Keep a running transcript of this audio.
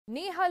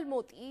Nehal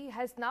Modi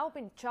has now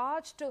been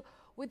charged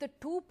with a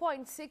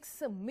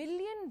 $2.6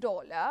 million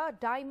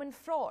diamond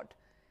fraud.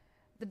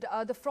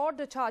 The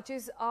fraud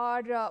charges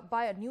are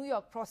by a New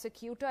York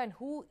prosecutor. And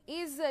who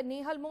is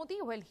Nehal Modi?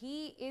 Well,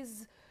 he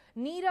is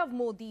Nirav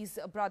Modi's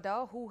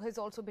brother, who has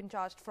also been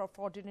charged for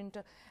fraudulent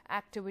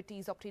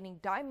activities obtaining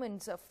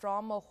diamonds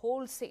from a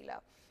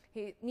wholesaler.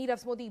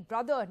 Nirav Modi's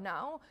brother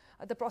now,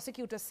 the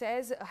prosecutor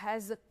says,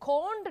 has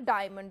conned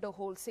diamond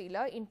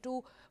wholesaler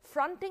into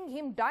fronting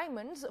him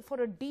diamonds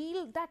for a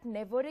deal that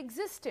never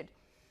existed.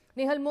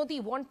 Nehal Modi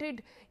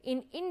wanted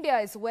in India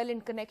as well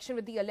in connection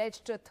with the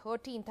alleged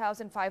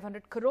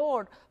 13,500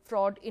 crore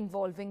fraud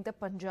involving the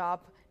Punjab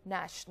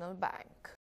National Bank.